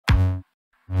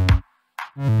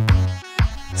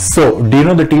So, do you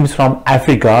know the teams from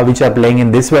Africa which are playing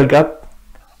in this World Cup?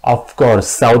 Of course,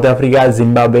 South Africa,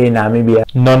 Zimbabwe, Namibia.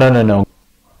 No.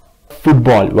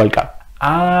 Football World Cup.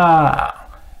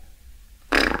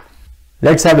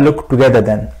 Let's have a look together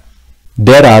then.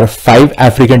 There are 5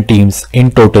 African teams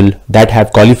in total that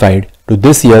have qualified to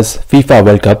this year's FIFA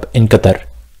World Cup in Qatar.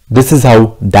 This is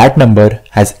how that number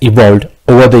has evolved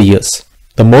over the years.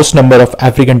 The most number of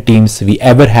African teams we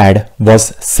ever had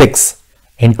was 6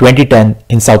 in 2010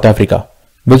 in South Africa,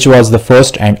 which was the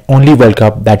first and only World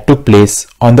Cup that took place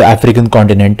on the African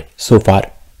continent so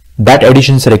far. That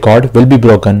edition's record will be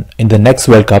broken in the next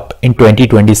World Cup in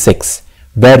 2026,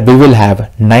 where we will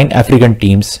have 9 African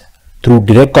teams through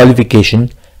direct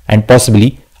qualification and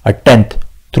possibly a 10th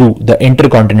through the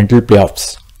intercontinental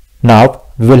playoffs. Now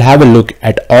we will have a look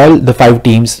at all the 5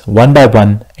 teams one by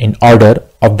one in order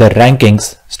of their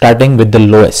rankings, starting with the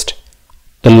lowest.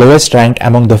 The lowest ranked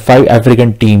among the 5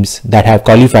 African teams that have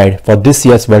qualified for this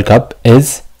year's World Cup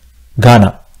is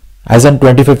Ghana. As on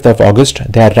 25th of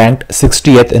August, they are ranked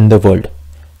 60th in the world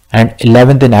and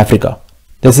 11th in Africa.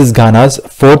 This is Ghana's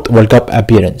 4th World Cup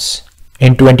appearance.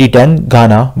 In 2010,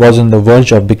 Ghana was on the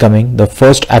verge of becoming the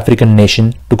first African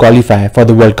nation to qualify for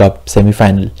the World Cup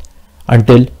semi-final,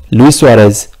 until Luis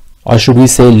Suarez, or should we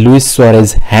say Luis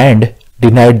Suarez's hand,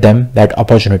 denied them that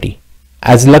opportunity.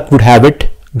 As luck would have it,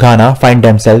 Ghana find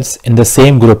themselves in the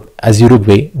same group as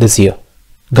Uruguay this year.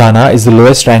 Ghana is the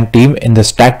lowest ranked team in the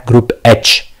stacked group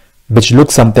H, which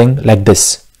looks something like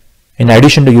this. In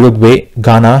addition to Uruguay,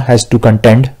 Ghana has to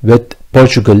contend with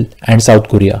Portugal and South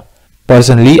Korea.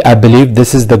 Personally, I believe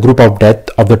this is the group of death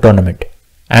of the tournament,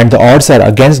 and the odds are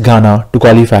against Ghana to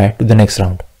qualify to the next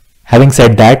round. Having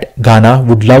said that, Ghana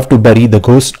would love to bury the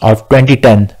ghost of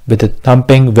 2010 with a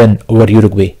thumping win over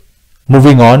Uruguay.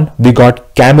 Moving on, we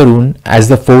got Cameroon as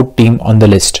the 4th team on the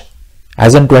list.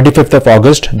 As on 25th of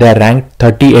August, they are ranked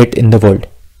 38th in the world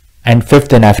and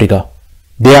 5th in Africa.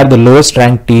 They are the lowest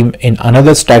ranked team in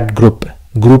another stacked group,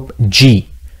 Group G,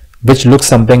 which looks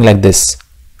something like this,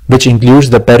 which includes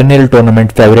the perennial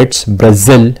tournament favorites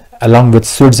Brazil along with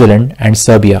Switzerland and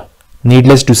Serbia.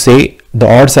 Needless to say, the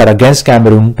odds are against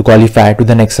Cameroon to qualify to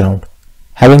the next round.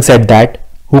 Having said that,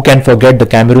 who can forget the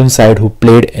Cameroon side who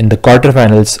played in the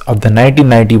quarterfinals of the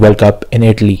 1990 World Cup in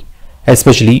Italy,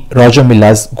 especially Roger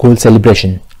Mila's goal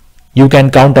celebration. You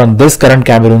can count on this current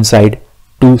Cameroon side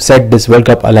to set this World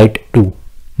Cup alight too.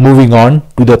 Moving on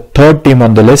to the 3rd team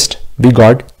on the list, we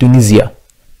got Tunisia.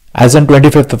 As on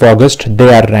 25th of August,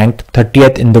 they are ranked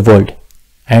 30th in the world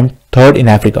and 3rd in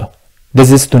Africa.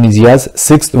 This is Tunisia's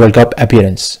 6th World Cup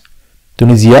appearance.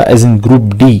 Tunisia is in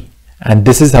Group D, and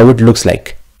this is how it looks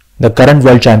like. The current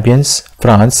world champions,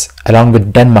 France, along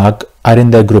with Denmark, are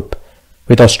in their group,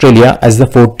 with Australia as the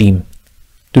 4th team.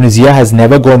 Tunisia has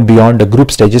never gone beyond the group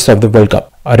stages of the World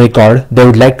Cup, a record they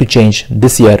would like to change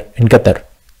this year in Qatar.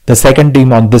 The 2nd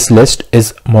team on this list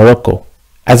is Morocco.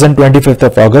 As on 25th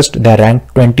of August, they are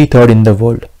ranked 23rd in the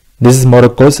world. This is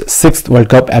Morocco's 6th World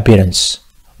Cup appearance.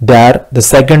 They are the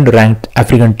 2nd ranked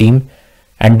African team,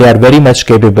 and they are very much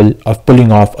capable of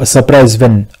pulling off a surprise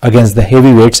win against the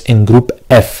heavyweights in Group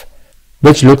F,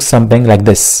 which looks something like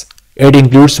this. It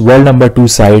includes world number 2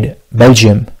 side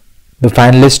Belgium, the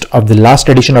finalist of the last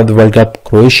edition of the World Cup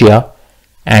Croatia,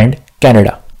 and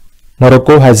Canada.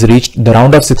 Morocco has reached the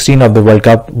round of 16 of the World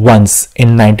Cup once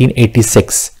in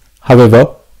 1986.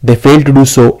 However, they failed to do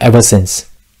so ever since,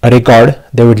 a record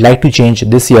they would like to change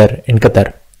this year in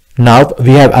Qatar. Now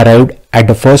we have arrived at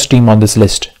the 1st team on this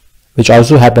list, which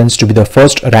also happens to be the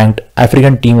 1st ranked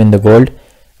African team in the world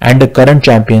and the current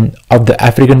champion of the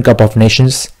African Cup of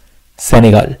Nations,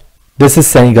 Senegal. This is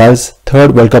Senegal's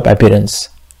 3rd World Cup appearance,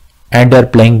 and they are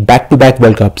playing back-to-back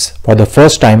World Cups for the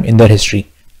first time in their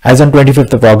history. As on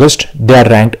 25th of August, they are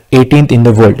ranked 18th in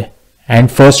the world and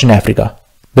 1st in Africa.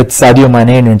 With Sadio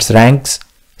Mane in its ranks,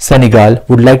 Senegal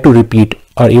would like to repeat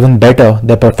or even better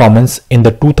their performance in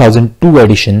the 2002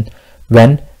 edition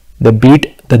when they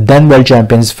beat the then world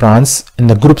champions France in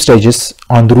the group stages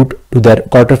en route to their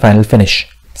quarter-final finish.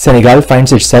 Senegal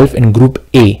finds itself in Group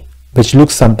A, which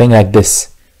looks something like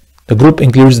this. The group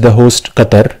includes the host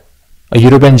Qatar, a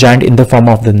European giant in the form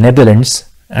of the Netherlands,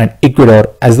 and Ecuador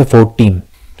as the 4th team.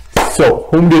 So,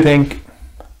 whom do you think?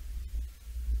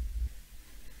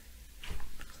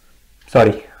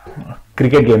 Sorry,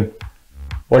 cricket game.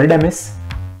 What did I miss?